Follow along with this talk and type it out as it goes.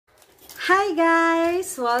Hi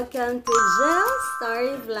guys! Welcome to Jill's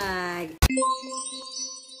Story Vlog.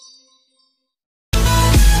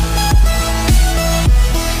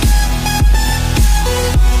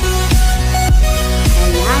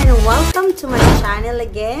 Ayan, welcome to my channel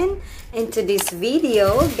again. And to this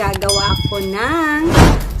video, gagawa ako ng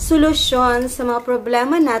solusyon sa mga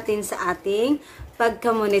problema natin sa ating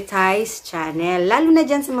pagka-monetize channel. Lalo na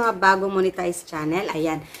dyan sa mga bagong monetize channel.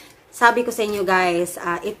 Ayan. Sabi ko sa inyo guys,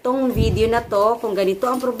 itong video na to, kung ganito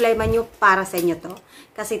ang problema nyo, para sa inyo to.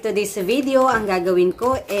 Kasi to this video, ang gagawin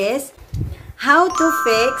ko is how to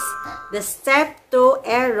fix the step 2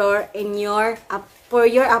 error in for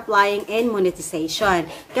your applying and monetization.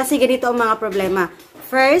 Kasi ganito ang mga problema.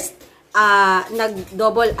 First,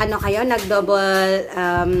 nag-double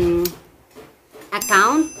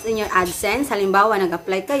account in your AdSense. Halimbawa,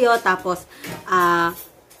 nag-apply kayo, tapos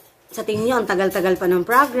sa tingin nyo, ang tagal-tagal pa ng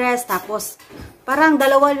progress, tapos parang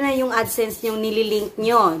dalawa na yung AdSense nyo nililink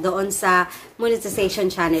nyo doon sa monetization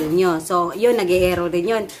channel nyo. So, yun, nag-e-error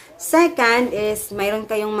din yun. Second is, mayroon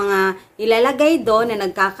kayong mga ilalagay doon na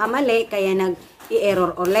nagkakamali, kaya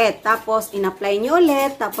nag-i-error ulit. Tapos, in-apply nyo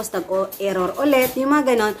ulit, tapos nag-error ulit, yung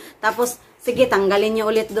mga ganon. Tapos, sige, tanggalin nyo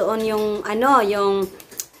ulit doon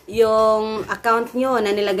yung account nyo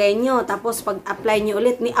na nilagay nyo. Tapos, pag-apply nyo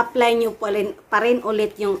ulit, ni-apply nyo pa rin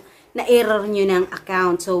ulit yung na-error nyo ng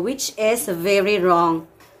account. So, which is very wrong.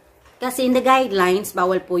 Kasi in the guidelines,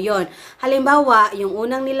 bawal po yun. Halimbawa, yung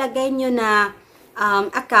unang nilagay nyo na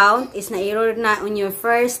account is na-error na on your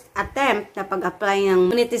first attempt na pag-apply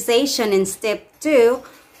ng monetization in step 2,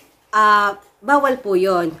 bawal po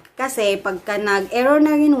yun. Kasi pagka nag-error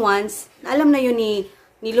na yun once, alam na yun ni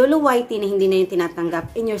Lolo Whitey na hindi na yung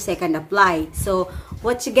tinatanggap in your second apply. So,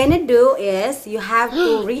 what you gonna do is, you have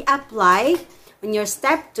to reapply on your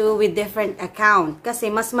step 2 with different account. Kasi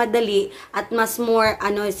mas madali at mas more,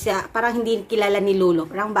 parang hindi kilala ni Lolo.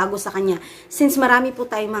 Parang bago sa kanya. Since marami po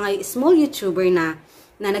tayong mga small YouTuber na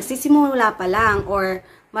nagsisimula pa lang or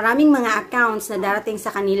maraming mga accounts na darating sa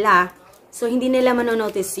kanila, so hindi nila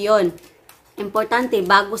manonotice yun. Importante,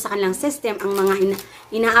 bago sa kanilang system, ang mga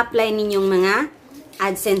ina-apply ninyong mga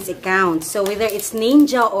AdSense account. So, whether it's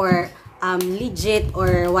Ninja or legit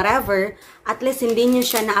or whatever, at least hindi nyo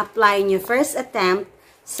siya na-apply in your first attempt.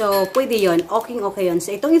 So, pwede yun. Okay yun.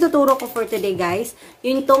 So, itong ituturo ko for today, guys,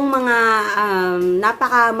 yung itong mga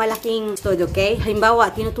napakamalaking studio, okay?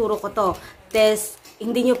 Halimbawa, tinuturo ko to. Tapos,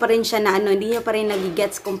 hindi nyo pa rin siya hindi nyo pa rin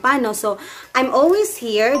nagigets kung paano. So, I'm always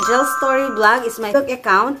here. Jill's Story Vlog is my book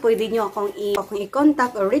account. Pwede nyo akong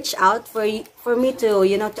i-contact or reach out for me to,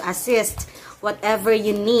 to assist whatever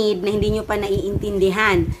you need na hindi nyo pa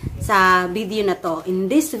naiintindihan sa video na to. In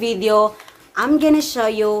this video, I'm gonna show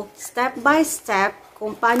you step by step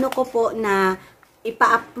kung paano ko po na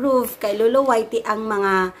ipa-approve kay Lolo Whitey ang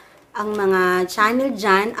mga channel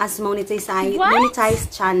dyan as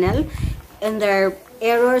monetized channel in their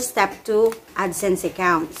error step 2 AdSense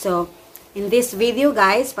account. So, in this video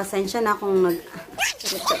guys, pasensya na kung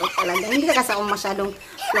talaga. Hindi kasi ako masyadong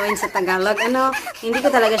fluent sa Tagalog. Hindi ko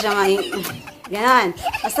talaga siya ganon.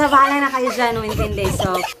 Basta bahala na kayo dyan umintindi.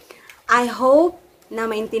 So, I hope na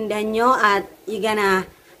maintindihan nyo at you gonna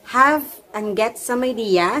have and get some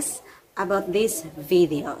ideas about this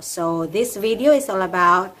video. So, this video is all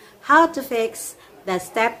about how to fix the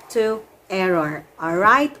step 2 error.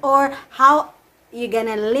 Alright? Or how you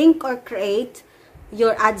gonna link or create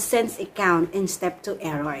your AdSense account in step 2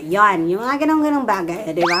 error. Yan. Yung mga ganong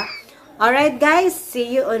bagay. Diba? Alright guys. See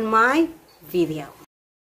you on my video.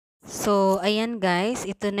 So, ayan guys,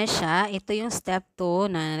 ito na siya. Ito yung step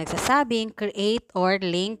 2 na nagsasabing create or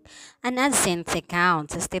link an AdSense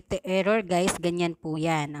account. Sa step 2 error guys, ganyan po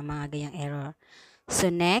yan, ang mga ganyang error.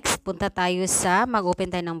 So, next, punta tayo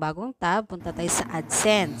mag-open tayo ng bagong tab, punta tayo sa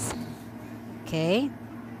AdSense. Okay?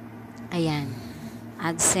 Ayan.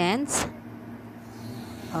 AdSense.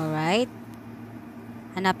 Alright.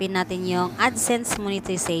 Hanapin natin yung AdSense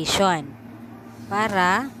monetization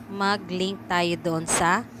para mag-link tayo doon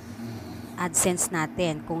sa AdSense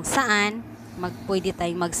natin. Kung saan, pwede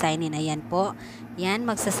tayong mag-sign in. Ayan po. Yan,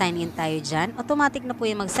 magsa-sign in tayo dyan. Automatic na po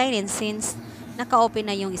yung mag-sign in since naka-open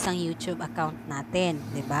na yung isang YouTube account natin.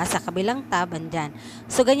 Diba? Sa kabilang tab, andyan.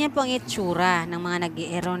 So, ganyan po ang itsura ng mga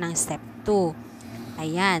nag-i-error ng step 2.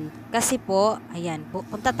 Ayan. Kasi po, ayan po.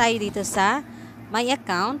 Punta tayo dito sa My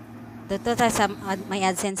Account. Dito tayo sa My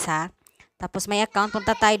AdSense ha. Tapos My Account.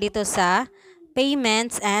 Punta tayo dito sa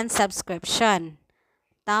Payments and Subscription.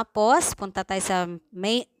 Tapos, punta tayo sa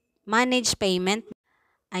Manage Payment.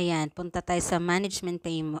 Ayan, punta tayo sa Management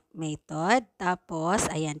Method. Tapos,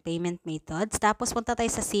 ayan, Payment Methods. Tapos, punta tayo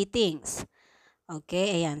sa Settings.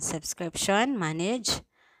 Okay, ayan, Subscription, Manage.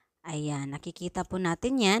 Ayan, nakikita po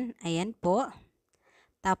natin yan. Ayan po.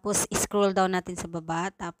 Tapos, scroll down natin sa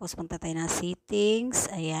baba. Tapos, punta tayo ng settings.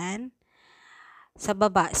 Ayan. Sa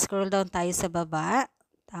baba, scroll down tayo sa baba.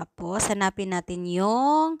 Tapos, hanapin natin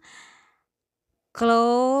yung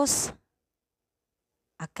close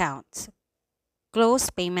accounts.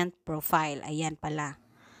 Close payment profile. Ayan pala.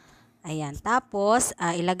 Ayan. Tapos,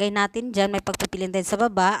 ilagay natin dyan. May pagpipilian din sa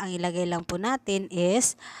baba. Ang ilagay lang po natin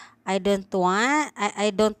is, I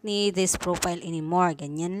don't need this profile anymore.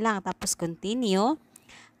 Ganyan lang. Tapos, continue.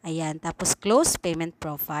 Ayan. Tapos, close payment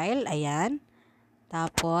profile. Ayan.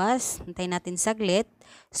 Tapos, hintayin natin saglit.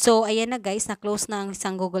 So, ayan na guys. Na-close na ang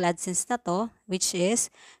isang Google AdSense na to. Which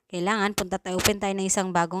is, kailangan open tayo ng isang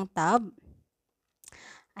bagong tab.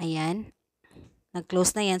 Ayan.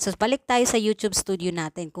 Nag-close na yan. So, balik tayo sa YouTube Studio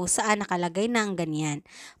natin kung saan nakalagay na ang ganyan.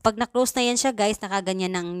 Pag na-close na yan siya guys,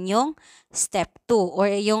 nakaganyan na ang inyong step 2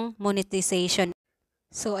 or yung monetization.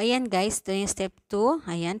 So, ayan guys, ito yung step 2.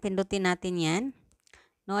 Ayan, pindutin natin yan.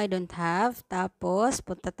 No, I don't have. Tapos,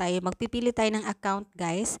 magpipili tayo ng account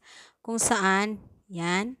guys. Kung saan,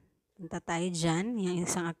 yan. Punta tayo dyan, yung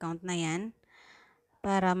isang account na yan.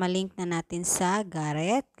 Para malink na natin sa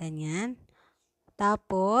Garrett. Ganyan.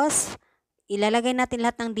 Tapos, ilalagay natin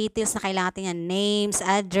lahat ng details na kailangan natin yan. Names,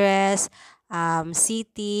 address,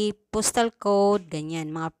 city, postal code,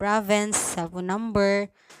 ganyan. Mga province, cellphone number.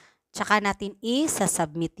 Tsaka natin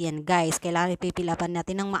i-submit yan, guys. Kailangan ipipilapan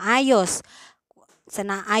natin ng maayos.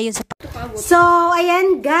 Ayon sa... So,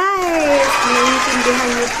 ayan guys. Naiintindihan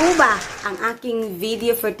niyo po ba ang aking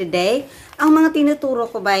video for today? Ang mga tinuturo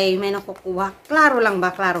ko ba ay may nakukuha? Klaro lang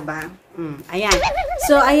ba? Klaro ba? Ayan.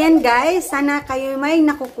 So, ayan guys. Sana kayo may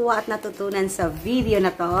nakukuha at natutunan sa video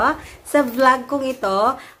na to. Sa vlog kong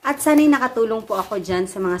ito. At sana'y nakatulong po ako dyan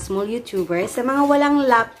sa mga small YouTubers. Sa mga walang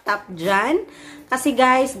laptop dyan. Kasi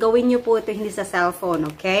guys, gawin nyo po ito hindi sa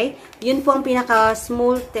cellphone. Okay? Yun po ang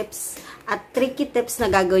pinaka-small tips at tricky tips na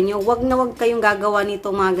gagawin nyo. Wag na wag kayong gagawa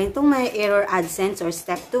nitong mga ganitong may error AdSense or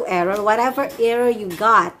step 2 error. Whatever error you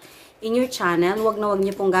got in your channel, wag na wag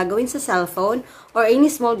nyo pong gagawin sa cellphone or any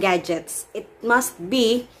small gadgets. It must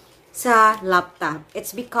be sa laptop.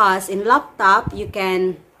 It's because in laptop, you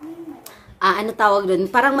can, ano tawag doon,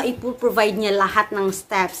 parang maipoprovide niya lahat ng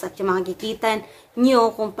steps at yung makikita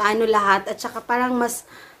nyo kung paano lahat at saka parang mas,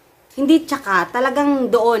 hindi tsaka, talagang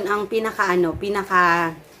doon ang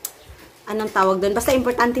anong tawag doon? Basta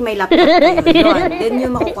importante may laptop kayo. Then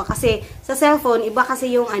yung makukuha. Kasi sa cellphone, iba kasi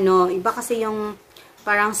yung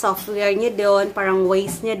parang software niya doon, parang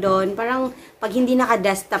ways niya doon. Parang pag hindi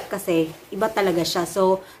naka-desktop kasi, iba talaga siya.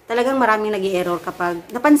 So, talagang maraming nag-i-error kapag,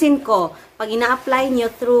 napansin ko, pag ina-apply niyo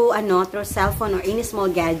through cellphone or any small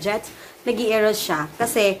gadgets, nag-i-error siya.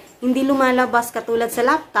 Kasi, hindi lumalabas katulad sa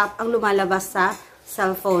laptop, ang lumalabas sa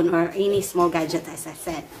cellphone or any small gadget as I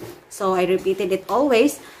said. So, I repeated it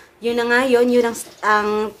always. Yun na nga yun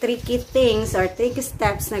ang tricky things or tricky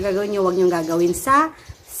steps na gagawin nyo, huwag nyo gagawin sa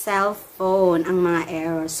cellphone, ang mga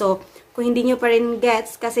error. So, kung hindi nyo pa rin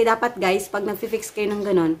gets, kasi dapat guys, pag nag-fix kayo ng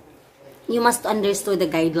ganun, you must understand the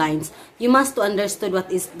guidelines. You must understand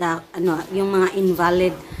what is the, yung mga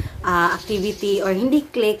invalid activity or hindi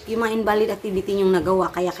click, yung mga invalid activity yung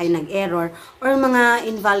nagawa, kaya kayo nag-error, or mga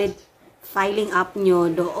invalid filing up nyo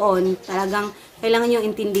doon. Talagang, kailangan nyo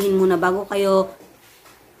intindihin muna bago kayo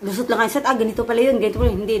lusot lang kayo, ganito pala yun, ganito pala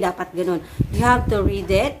yun. Hindi, dapat ganun. You have to read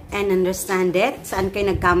it and understand it. Saan kayo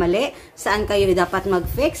nagkamali, saan kayo dapat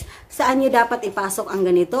mag-fix, saan nyo dapat ipasok ang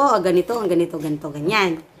ganito, o ganito, ang ganito,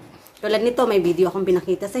 ganyan. Tulad nito, may video akong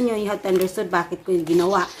pinakita sa inyo. You have to understand bakit ko yung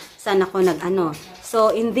ginawa. Saan ako So,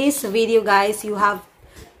 in this video, guys, you have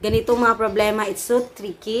ganitong mga problema. It's so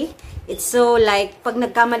tricky. It's so like, pag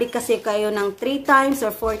nagkamali kasi kayo ng 3 times or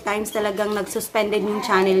 4 times, talagang nag-suspended yung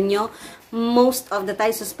channel nyo. Most of the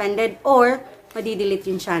time suspended or madidelete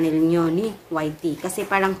yung channel nyo ni YT. Kasi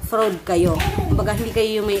parang fraud kayo. Kumbaga, hindi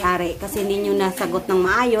kayo yung may-ari kasi hindi nyo nasagot ng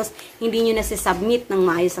maayos, hindi nyo nasisubmit ng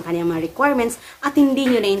maayos ang kanyang mga requirements, at hindi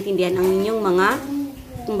nyo naintindihan ang inyong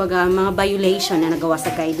mga violation na nagawa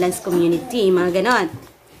sa guidelines community, mga ganon.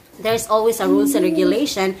 There's always a rules and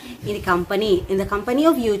regulation in the company. In the company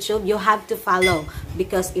of YouTube, you have to follow.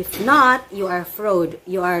 Because if not, you are fraud.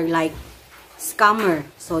 You are like scammer.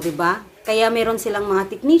 So, diba? Kaya meron silang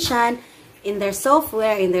mga technician in their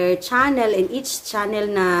software, in their channel, in each channel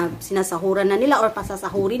na sinasahuran na nila or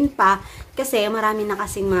pasasahurin pa. Kasi marami na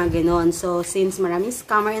kasing mga ganon. So, since maraming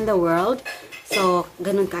scammer in the world, so,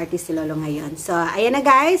 ganun ka-artist si Lolo ngayon. So, ayan na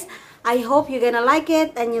guys. I hope you're gonna like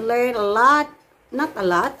it and you learn a lot. Not a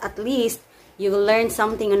lot, at least you will learn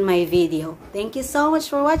something on my video. Thank you so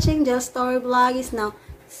much for watching. Just Story Vlog is now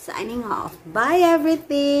signing off. Bye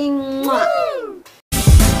everything! Mwah!